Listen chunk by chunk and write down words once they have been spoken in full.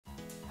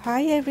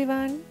Hi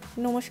everyone,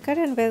 Namaskar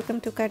and welcome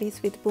to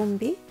Curries with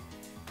Bumbi.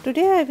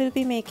 Today I will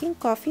be making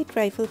coffee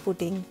trifle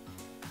pudding.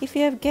 If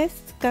you have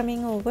guests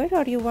coming over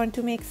or you want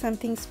to make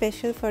something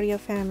special for your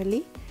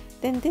family,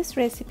 then this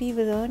recipe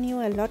will earn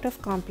you a lot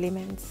of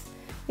compliments.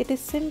 It is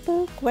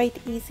simple, quite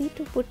easy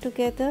to put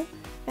together,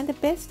 and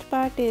the best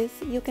part is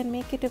you can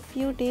make it a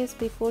few days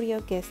before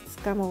your guests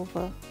come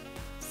over.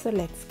 So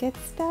let's get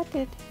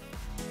started.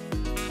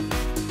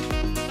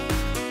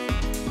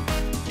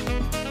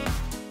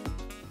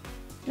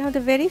 Now the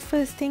very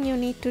first thing you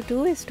need to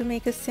do is to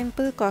make a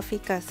simple coffee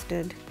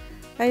custard.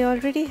 I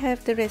already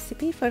have the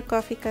recipe for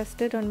coffee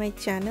custard on my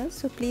channel,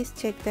 so please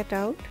check that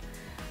out.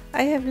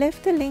 I have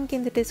left the link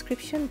in the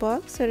description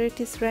box or it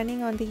is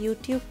running on the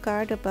YouTube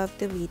card above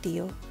the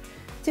video.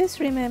 Just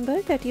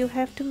remember that you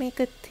have to make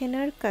a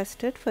thinner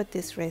custard for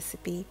this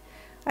recipe.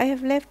 I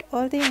have left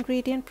all the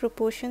ingredient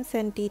proportions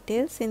and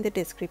details in the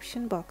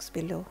description box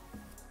below.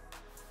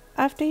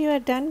 After you are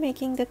done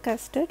making the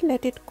custard,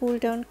 let it cool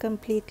down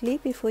completely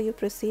before you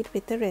proceed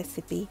with the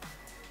recipe.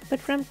 But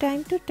from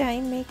time to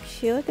time, make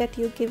sure that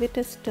you give it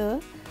a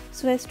stir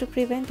so as to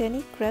prevent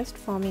any crust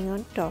forming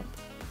on top.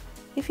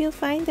 If you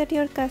find that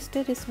your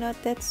custard is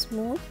not that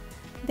smooth,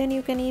 then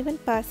you can even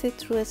pass it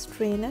through a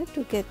strainer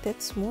to get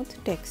that smooth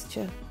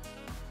texture.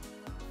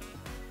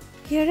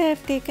 Here I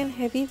have taken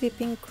heavy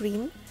whipping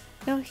cream.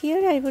 Now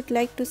here I would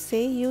like to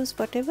say use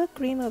whatever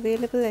cream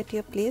available at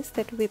your place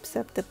that whips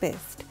up the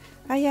best.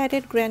 I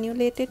added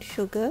granulated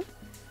sugar.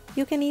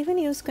 You can even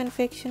use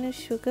confectioner's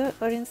sugar,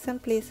 or in some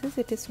places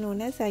it is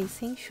known as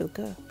icing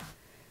sugar.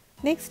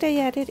 Next I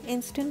added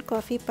instant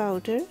coffee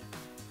powder.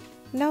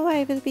 Now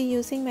I will be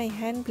using my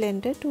hand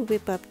blender to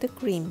whip up the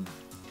cream.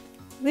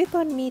 Whip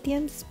on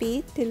medium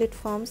speed till it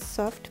forms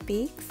soft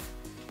peaks.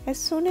 As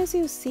soon as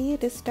you see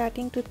it is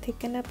starting to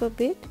thicken up a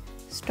bit,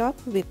 stop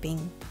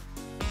whipping.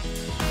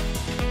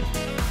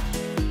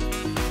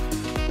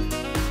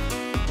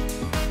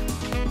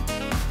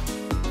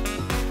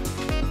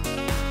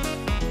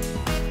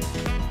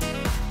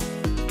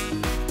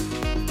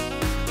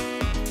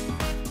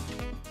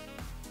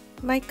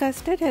 My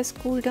custard has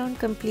cooled down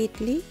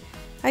completely.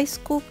 I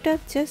scooped up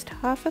just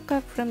half a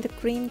cup from the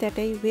cream that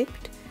I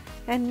whipped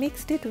and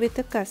mixed it with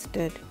the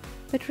custard.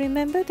 But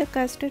remember, the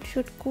custard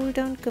should cool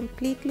down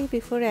completely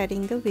before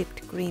adding the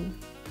whipped cream.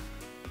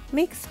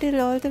 Mix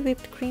till all the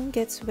whipped cream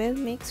gets well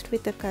mixed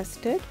with the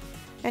custard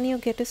and you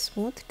get a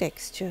smooth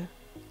texture.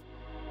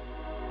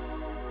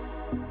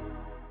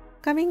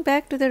 Coming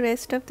back to the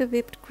rest of the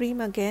whipped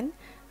cream again,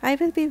 I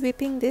will be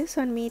whipping this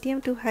on medium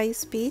to high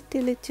speed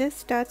till it just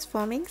starts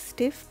forming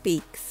stiff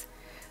peaks.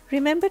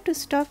 Remember to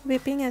stop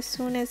whipping as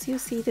soon as you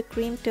see the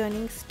cream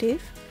turning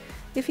stiff.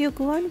 If you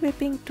go on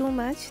whipping too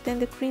much, then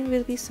the cream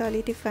will be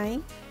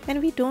solidifying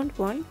and we don't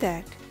want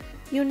that.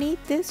 You need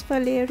this for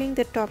layering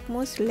the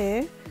topmost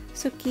layer,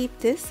 so keep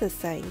this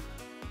aside.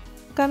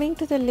 Coming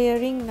to the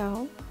layering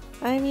now,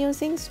 I am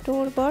using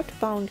store-bought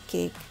pound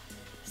cake.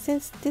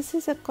 Since this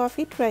is a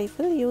coffee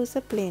trifle, use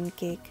a plain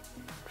cake.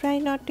 Try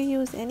not to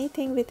use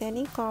anything with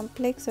any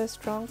complex or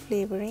strong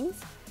flavorings.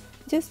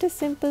 Just a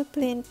simple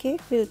plain cake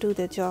will do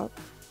the job.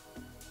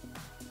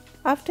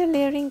 After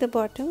layering the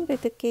bottom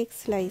with the cake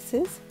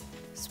slices,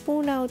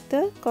 spoon out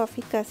the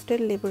coffee custard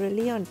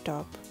liberally on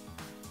top.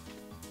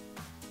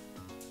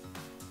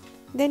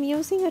 Then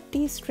using a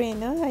tea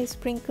strainer, I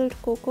sprinkled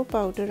cocoa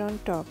powder on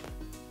top.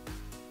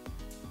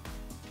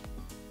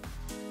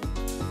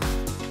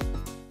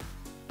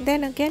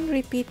 Then again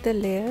repeat the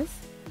layers.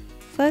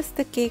 First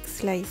the cake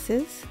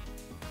slices,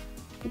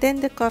 then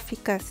the coffee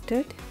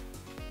custard,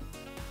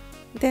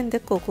 then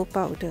the cocoa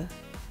powder.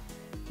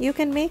 You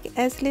can make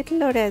as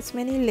little or as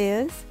many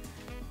layers.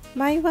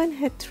 My one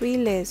had 3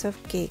 layers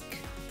of cake.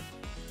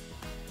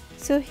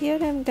 So here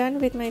I am done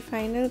with my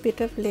final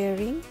bit of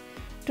layering.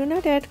 Do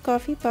not add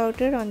coffee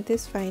powder on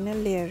this final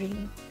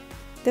layering.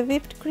 The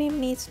whipped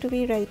cream needs to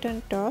be right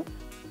on top.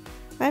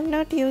 I am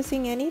not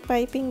using any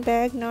piping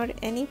bag nor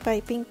any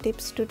piping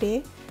tips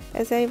today,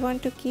 as I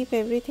want to keep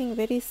everything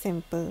very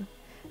simple.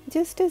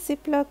 Just a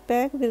Ziploc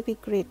bag will be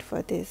great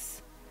for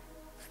this.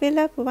 Fill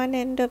up one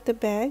end of the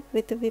bag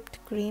with the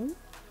whipped cream.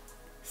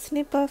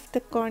 Snip off the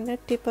corner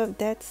tip of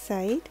that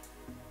side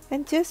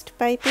and just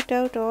pipe it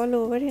out all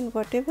over in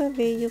whatever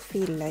way you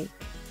feel like.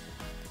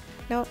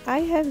 Now I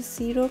have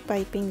zero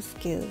piping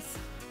skills,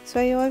 so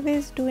I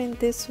always do in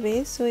this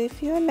way, so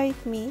if you are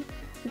like me,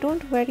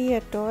 don't worry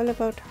at all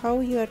about how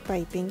you are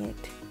piping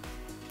it.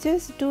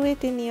 Just do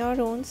it in your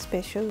own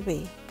special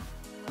way.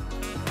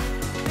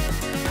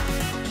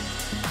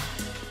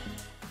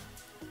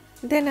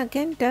 Then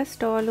again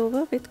dust all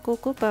over with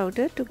cocoa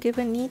powder to give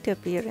a neat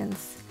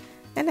appearance.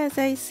 And as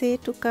I say,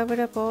 to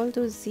cover up all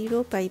those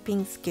zero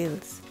piping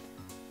skills.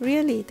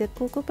 Really, the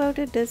cocoa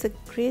powder does a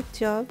great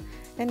job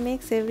and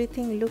makes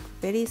everything look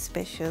very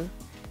special.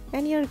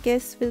 And your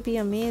guests will be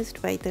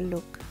amazed by the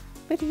look.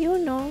 But you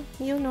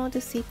know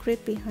the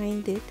secret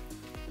behind it.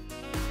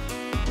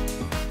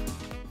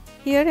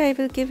 Here I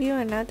will give you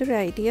another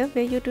idea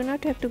where you do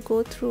not have to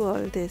go through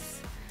all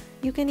this.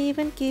 You can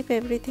even keep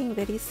everything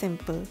very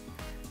simple.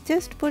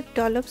 Just put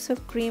dollops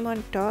of cream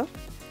on top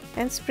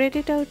and spread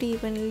it out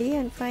evenly,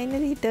 and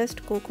finally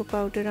dust cocoa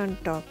powder on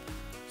top.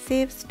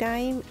 Saves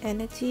time,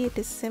 energy, it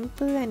is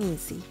simple and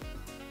easy.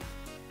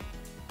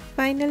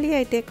 Finally,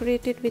 I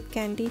decorated with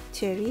candied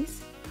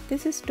cherries.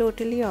 This is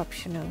totally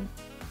optional.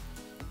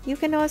 You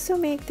can also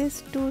make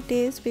this 2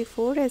 days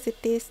before, as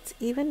it tastes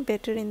even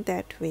better in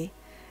that way,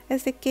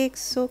 as the cake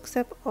soaks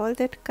up all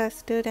that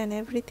custard and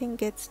everything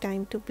gets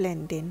time to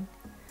blend in.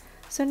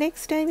 So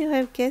next time you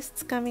have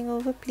guests coming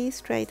over,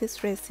 please try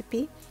this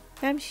recipe.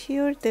 I'm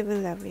sure they will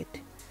love it.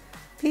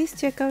 Please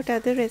check out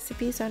other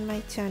recipes on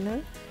my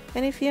channel,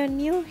 and if you are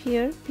new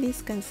here,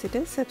 please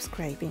consider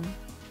subscribing.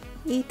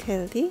 Eat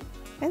healthy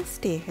and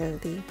stay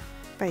healthy.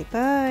 Bye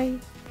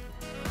bye.